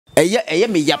ɛyɛ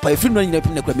me yapa efiri no nyina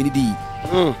pim na kwa me di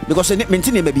because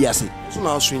mentine me biase so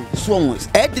na swing so on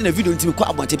ɛde na video ntimi kwa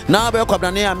abonte na ba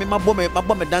kwabra ne a me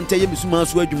mabɔ me dante yɛ mesuma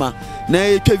so adwuma na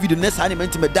etwa video ne saa ne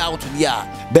mentime da out dia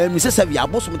ba mi sɛ bi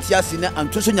abosom ti ase ne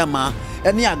anto so nyama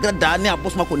ɛne agrada ne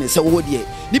abosom akɔ ne sɛ wo de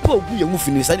nipa ogu yɛ mu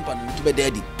fini sa nipa no to be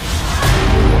daddy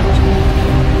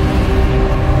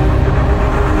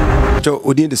to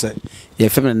odin de say ye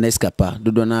fem na escapa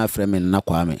dodo na frame na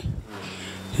kwa me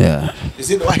yeah is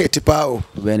it why hate pa o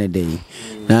bene dey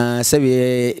na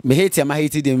sabi me hate am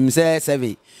hate dem say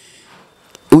sabi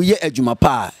uye adwuma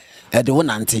pa e de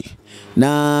wonante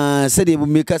na sabi bu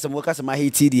me kasa mo kasa ma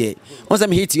hate de on say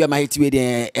me hate you ma hate we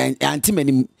de anti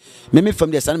manim me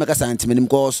fam de san me kasa anti manim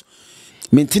cause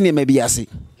mentine ma biase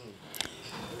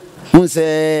on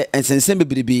say ensensen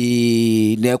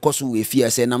bebribi na ekoso efia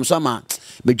say nam so ama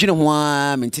bedwene ho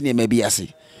a mentine ma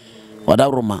biase oda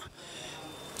roma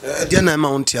dia na ma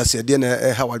onti ase dia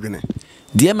na ha wadwene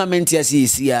dia ma menti ase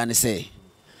esi ya ne se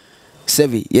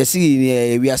sevi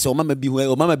yesi wi ase o mama bi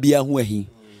ho o mama bi aho ahi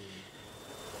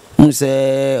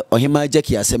unse Ohemaa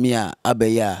Jacky asemi a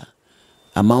abeya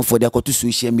amanfo de akoto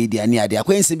social media ni ade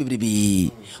akwense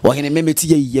bibibi ohene memeti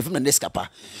ye fem na neskapa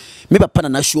me papa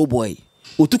na show boy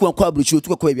otukwa kwa abruchi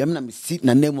otukwa bia me na mesi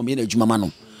na nemu me na adwuma ma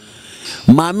no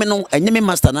maame no enye me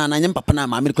master na enye papa na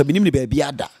maame kwa binim ne ba bia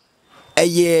ada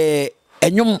eye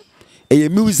enyum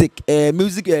music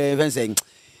fencing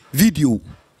video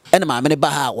ena maame ne ba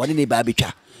ha woni ne ba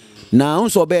betwa na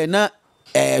unso be na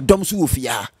dom so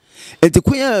ofia enti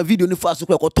kwa video ne fa so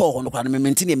kwa to ho no kwa na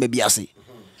menti ne mabiase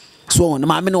so na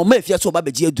maame no ma afia so ba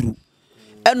beji aduru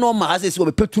eno ma ha se so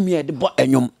be petumi e de bo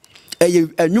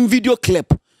enyum video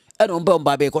clip eno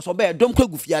ba be ko so be dom kwa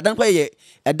gufia dan kwa ye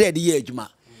eda de ye adwuma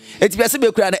enti be se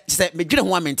be kura se me dwene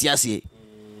ho amenti ase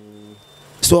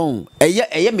so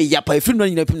eye me yapa efiri no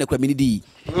nyina pim na kwa me di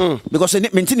because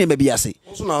mentine ma biase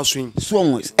so na swing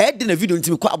so de na video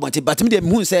ntimi kwa abonte but me de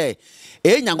hu say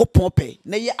nyankopon pe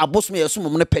na ye abosom ye so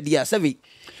mom no pede a sevi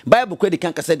bible kwedi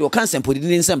kan kasa de o kan sempo di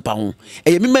nsempa ho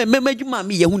eye me adwuma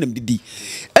me ye hu nam didi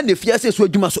na fiase so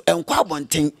adwuma so enkwa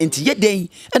abonten enti ye den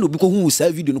na obi ko hu sa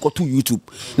video no ko to YouTube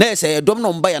na ye say dom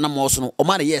no mba ya na mo so no o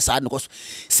ma na ye sa no ko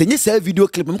senye sa video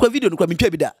clip me kwa video no kwa me twa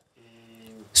bi da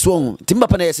so timba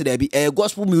pana yesi da bi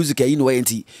gospel music ayi no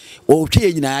enti o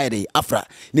twe nyina ayede afra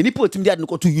ne nipa otim dia no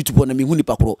ko to YouTube na me hu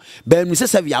nipa kro ba mi se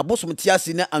savi abosom ti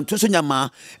ase na anto so nyama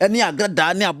ene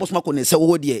agrada ne abosom akọ ne se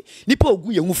wo de nipa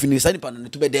ogu ye hu fini sa nipa no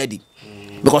to be daddy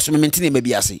because me mentine ma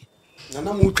bi ase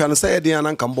na mu twa no say de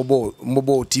ananka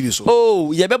mbobo TV so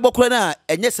oh ye be bokro na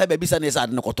enye sa ba bi sa ne sa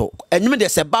de no koto enyum de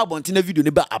se ba bonte na video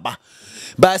ne ba aba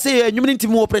ba say enyum ne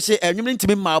ntimi wo pressure enyum ne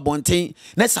ntimi ma bonte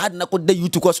na sa de na ko da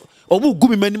YouTube cause obu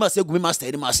gumi mani ma say gumi master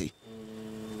ni ma say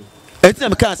etina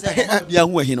me kan say bia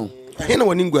hu ahi no ahi na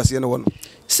woni nguase na wono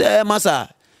say masa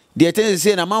de ten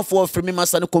say na manfo free me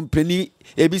master no company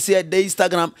ebi say da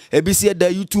Instagram ebi say da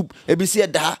YouTube ebi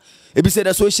say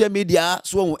da social media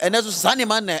so ene so sa ne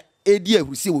man na edi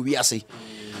ahusi wo wi ase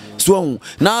so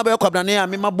na ba kwabra ne a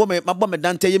me mabɔ me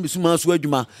dante ye mesuma so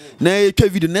adwuma na etwa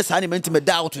video ne sa ne menti me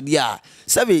da out dia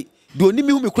sabe de oni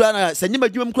mi hu me kura na sanye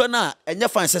madwuma me kura na enye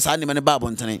fan se sa ne me ne ba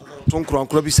bontene ton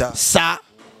kura bi sa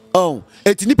oh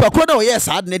eti nipa kura na o ye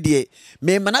sa ne de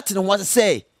me manate ne ho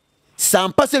se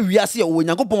sampa se wi ase o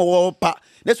nyankopon wo pa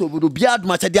ne so obodo bia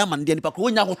aduma cha de amane de nipa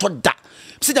kura onya hoto da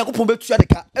se nyankopon betua de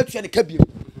ka bi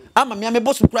ama me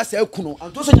boss kura sa akuno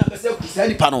anto so nya pese aku sa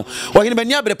nipa no o hene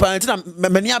mani abre pa ntina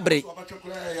mani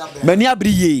abre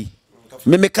ye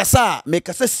me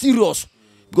kasa serious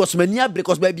because mani abre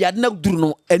because baby adna duru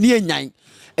no eni enyan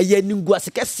eye ningu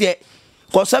asekese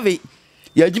ko save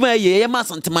ya adwuma ye ma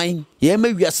santeman ye ma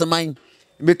wiaseman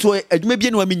me to adwuma bi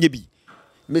enu amenye bi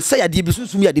me say ya de bi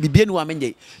sunsun ya de bi enu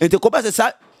amenye ente ko ba se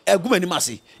sa agumani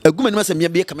mase me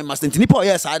be kame master ntini pa o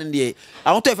yes ade de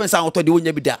awon to efensa awon to de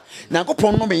wonya bi da na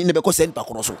nkopon no me ne be ko send pa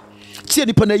koro so tie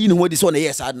nipa na yi ne ho di so na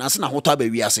yes ade na se na ho to ba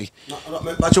wi ase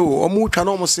ba cho o mu twa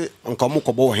no mo se nka mo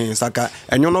ko bo hen saka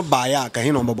enyo no ba ya ka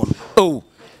hin no bobo oh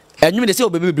enyu de se o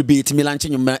be ti mi lanche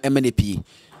nyum emene pi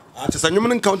ati sa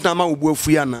nyum nka unta ma obu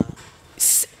afu ya na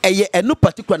eye enu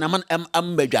particular na man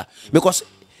am badwa because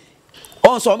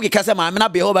on so mo ke kase ma amena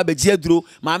be ho ba beji aduro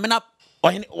ma amena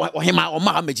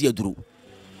Ohemaa meji aduru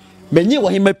menye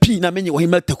Ohemaa pi na menye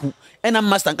Ohemaa taku ena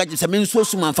master nka se men so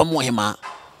suma mfa mo Ohemaa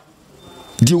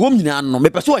di wom nyina no me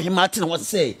pese Ohemaa te na wo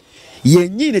se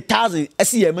yenyi ne 1000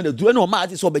 ese ye ma na duru ena o ma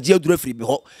ati so beji aduru afiri bi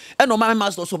ho ena o ma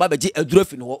master so ba beji aduru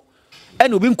afiri no ho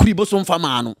ena obi nkuri bo so mfa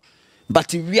ma no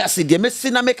but we ase de me se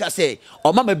na me ka se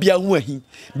o ma bia hu ahi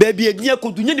ba bia nia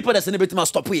kodu nya nipa da se ne betima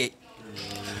stop ye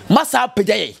masa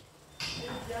peja ye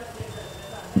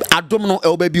adom no e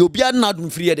oba bi obia na adom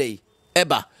free dey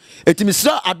eba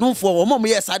etimisra adom fo wo mo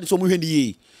ye sade so mo hwani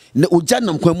yi na ogya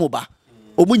nam kwan mu ba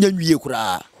omunya nwie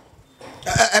kura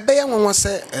ebe ye nwanwa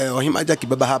se Ohemaa Jacky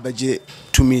baba ha baje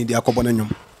tumi de akobo na nwom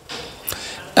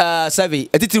savi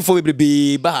etitiri fo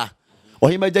bebrebe ba ha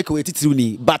Ohemaa Jacky we etitiri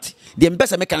ni but the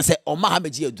mbesa me kan say oma ha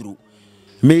meji aduru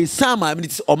me sama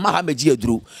minutes oma ha meji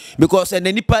aduru because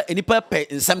nipa pe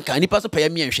nsam kan nipa so pe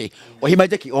yam yenhwe Ohemaa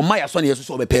Jacky oma ya so na yeso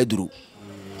so be pe aduru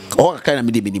o kan na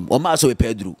me de binim oma so be pe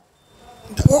aduru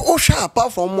o sha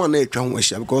apart from one na etwa ho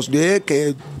ahia because the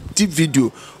TV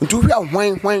video ntu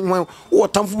hwan o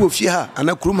tamfo bo fie ha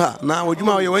ana kurum ha na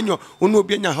odwuma ye wanyo onu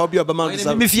obi anya ha obi obama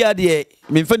nsa me fie ade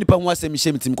me mfa nipa ho asem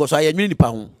hyem tim because aye nwini nipa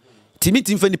ho timi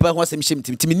mfa nipa ho asem hyem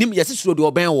tim timi nim yesi suro de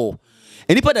oben wo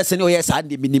enipa da sene o ye sa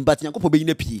de me nim bat nyakopo be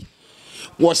yina pii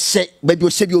wo hye ba bi o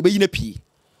hye bi o be yina pii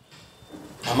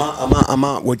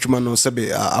ama wadwuma no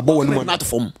sebe abo wonu mo not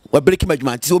form wa break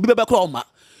madwuma ti obi be be kra o ma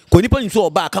ko nipa nso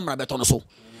oba camera beto no so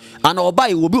ana oba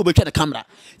ye obi obetwa de camera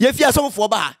ye fia asofo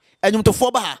oba ha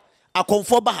enyumtofo ba ha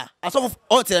akonfo ba ha asofo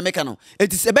o tere meka no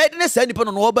enti se be de ne sa nipa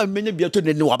no oba menye bia to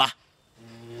de ne oba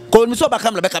ko nso oba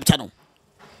camera be capture no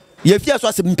ye fia so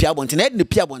asem pia bonten na de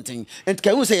pia bonten enti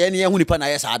kan hu se ye ne hu nipa na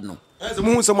ye sa ad no eze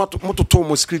mu hu se mototo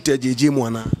mo script ajeje mu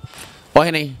ana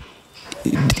ohene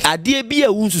ade bia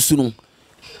hu nsusu no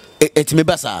etime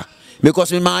basa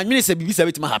because me ma anwene se bibisa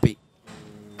betima happy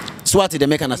so what the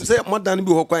mechanism say modern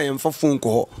bi ho kwa em fa phone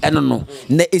ko eno no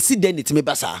na esi den etime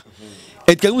basa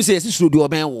et kan hu say esi suro de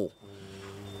oben wo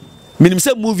minim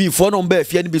say movie for no ba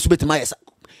afia ne bi so betima yesa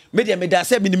media me da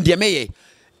say minim de meye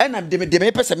ena de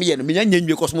me pese me ye no menya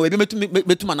nyanwie ko so mo be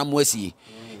metuma na mo asie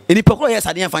eni pekro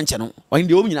yesa de fa nche no ohin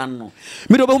de o nyina no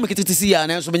me de oba hu me ketiti ya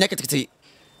na so menya ketiti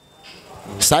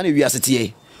sa na wi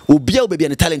asete obia oba bia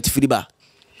ne talent firiba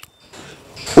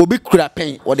obi kura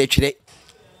pen o de twire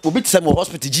obi tsem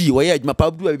hospital gi wo ye adwuma pa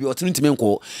du abi o tinu ntime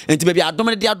nko enti ba bi adom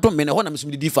ne de adom me ne ho na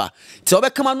mesum di fa ti obe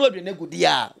kama no adwe ne gudi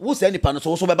a wo sa nipa no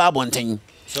so be ba abonten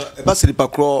so e ba siri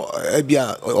pakro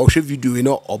bia o hwe video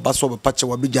no oba so be pache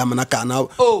wa bi jam na ka na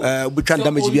obi twa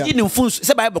damage bia obi ne mfunso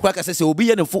se ba be kwa ka se obi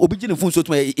ye ne obi gi ne mfunso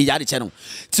tuma e ya de che no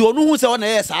ti onu hu se wo na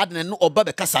ye sa ade ne no oba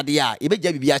be kasa de a e be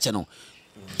ja bibia che no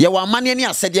ye wa mane ne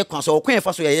asede kwa so okwen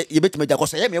fa so ye betima ja ko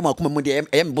so ye me akoma mu de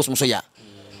ye me bosom so ya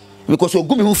because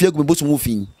ogumi hu fie ogumi bosom hu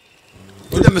fi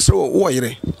o de mesro wo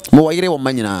yire mo yire wo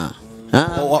manyina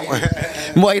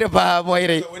mo yire pa mo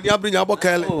yire woni abrinya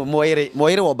abokale mo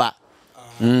yire wo ba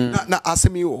na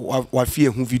asemi wa fie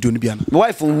hu video no bia na my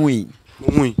wife hu yi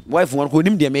wife won ko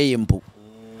nim de me yempo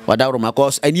wa dawro ma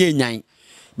cause ani enyan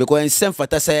because ensem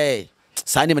fata say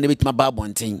sa ne me betima ba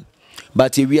bonten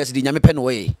but we as di nyame pe no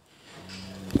we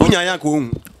onya ya ko hu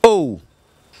oh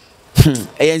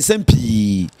ensem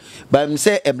pi ba m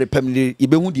say emre pamli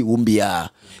ibe hu di wombia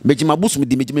mejima busum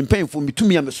di mejima mpanfo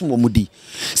mitumi ya mesom mo di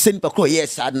se nipa kro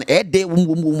yes ad na e de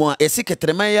wom e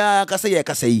seketrema ya kasa ye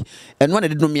kasa yi eno na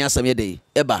de no mi asam ye de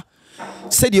eba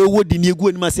se de owo di ni egu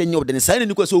ani ma se nyob de ne sa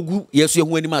ne kwaso ogu yeso ye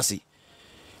hu ani ma se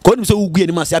ko nim se ogu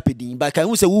ani ma se apedin ba kan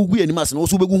hu se ogu ani ma se no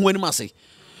so begu hu ani ma se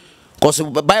cause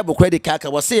bible credit kaka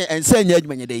was say ensa nya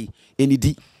adwuma nye de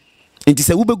enidi enti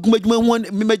se wo beguma adwuma hu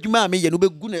medwuma me ye no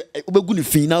begu ne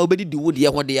fin na obedi di wo de ye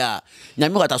ho de a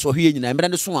nyame kwata so hwe nyina emra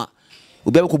ne so a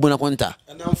obi abekobuna konta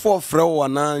na for frɛ wo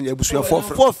na abusua for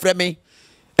frɛ me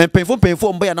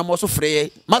empenfo mba ya na mo so frɛ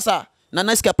masa na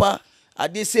na skapa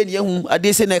ade se ne hu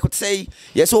ade se na ekotse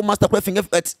ye so master crafting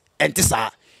entisa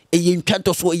e ye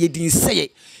ntwanto so ye din seye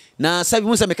na sabi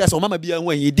mu se me kasa o mama bia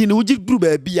hu ye din wo gi duru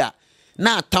ba bia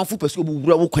na atamfo pese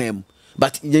obubura wo kwam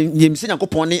but ye mse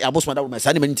nyankopon ne abosoma da wo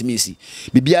sa ne manitimi si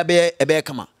bibia be ebe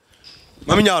kama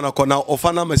mami nya na ko na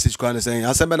ofa na message ko na say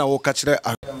asembe na wo ka kire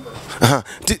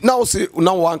na wo se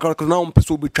na wo ankara na wo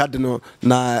pese obi twade no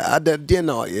na ade de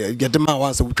na yede ma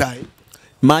wa se wutwai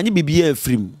manyi bibia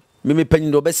afrim me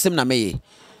panyi do besem na meye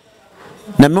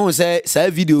na me won say sa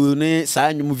video ne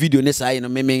sa nyum video ne sa ye no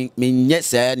me nye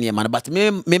sa ne ma but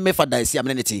me fa dance am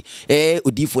ne ti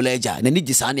odifo leja na ni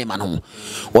gi sa ne ma no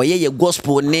oye ye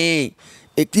gospel ne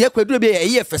ye kwadu be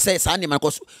ye fese sa ne ma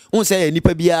ko won say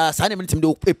nipa bia sa ne ma tim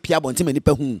de pia bonti ma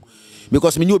nipa hu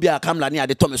because me nyo bia camera ne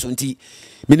ade to me so nti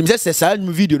minim say sa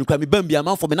nyum video no kwa me bam bia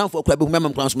man for me nan for kwa be hu me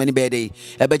mam kwan so mani be dey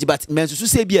e be but men susu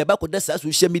say bia ba ko da sa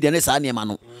social media ne sa ne ma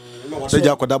no se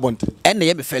ja ko da bonti enne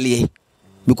ye me fele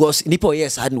because nipa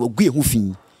yes had no gu ehu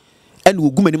fin and wo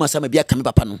gu mani masama bia kame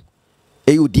papa no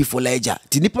AOD for leja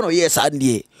ti nipa no yes had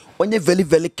ne onye very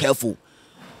very careful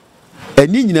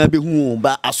ani nyina be hu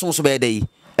ba asonso be dey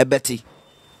ebeti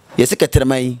yes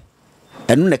ketremai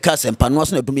enu ne ka sempa no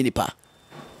aso na dumi nipa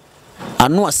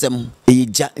anu asem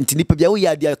eja nti nipa bia wo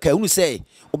ya dia ka hu say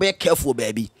wo be careful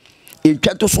baabi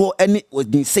Twato so any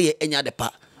odin say enya de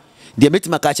pa. De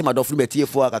metima ka che madofo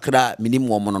betiefo akakra minim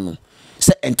wo mono no.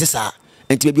 Se ente saa.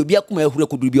 Enti be obi akoma ahura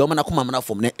koduru bi o mana koma mana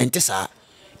fom ne ente saa.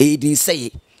 E din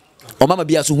say o mama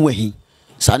bia so ho ahi.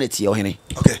 Saa na tie ohene.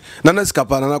 Okay. Nana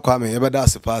skapa nana kwame yebeda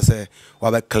asepa se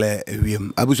wa be clear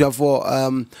ewiem. Abusuafo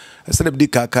celebdi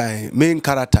kakai main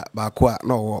character ba ko a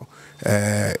na wo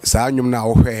saa nwum na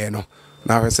wo hwe no.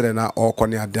 Na hwesere na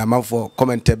okone ade amafo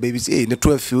commenter baby say ne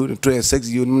 12 you ne 6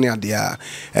 you ne ade a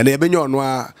ene ebenye ono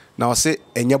a na wo se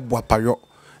enye boapayo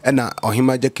ena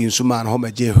Ohemaa Jacky nsuma na ho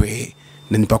maje hwe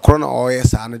ne nipa kro na oye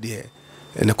saa no de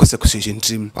ene consecution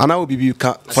team ana obibi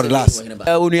ka for the last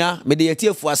onua me de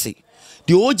yetiefo ase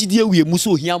de ogidie wie mu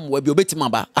so ohia mo bi obetima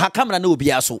ba ha camera na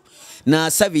obi aso na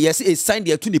 7 years e sign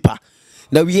de atunipa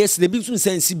na we yes na bi so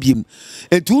nsansi biem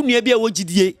etu nua bi a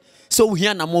ogidie so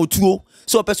ohia na mo tuo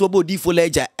so person obo di fo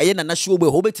leja eye na show bo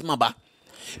obetima ba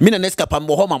me na neskapa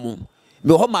mo ho mamo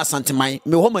me ho ma santeman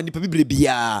me ho ma nipa bibire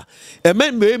bia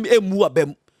men me emu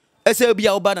abam ese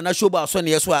bia oba na show bo aso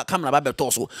ne yeso a camera ba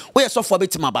beto so wo yesofo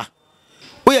obetima ba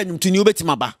wo ya nyumtuni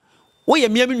obetima ba wo ye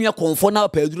miami nua Komfo na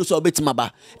paaduru so obetima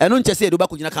ba eno nche se do ba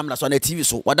kugina camera so na TV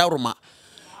so wada roma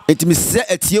entimi se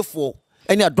atiefo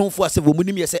ene adonfo ase wo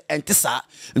munim ye se ente saa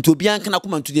nti obi anka na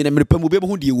koma ntudi na merepam obi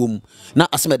hu de wom na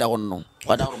asemeda won no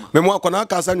wada roma me mo akona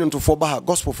aka asa nwuntofo ba ha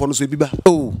gospel fo no so ebi ba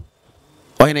oh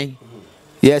ohene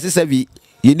yes sevi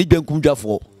ye ni dwankum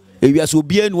dwafo ewia so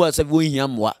obi anu ase wo hia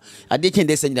moa ade chen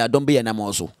de se nyina dom be ye na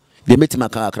mo so de metima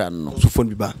ka akra no so fon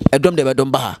bi ba edom de be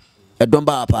dom ba ha edom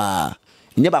ba pa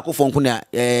nye ba ko fonku na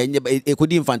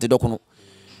ekodi infante dokono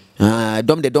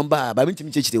dom de dom ba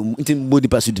mitimi chechire ntim body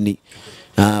pasudini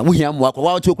wo hia mo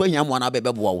akwa wa to kwa hia mo na be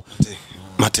boa wo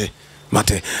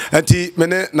mate enti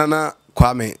mene nana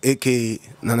kwame aka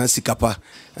nana sikapa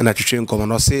na twetwe nkomo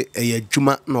no se eye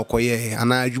adwuma na okoye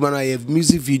ana adwuma na ye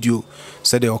music video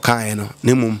se de okan no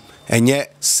nemum enye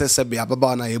sese bia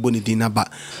baba na ye boni din ba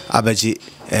abaji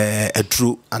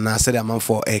adru ana se de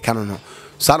amanfo kanu no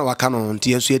sana wakano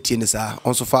nti yesu etie ne sa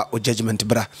onso fa o judgment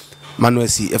bra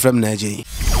manuasi efrem na agye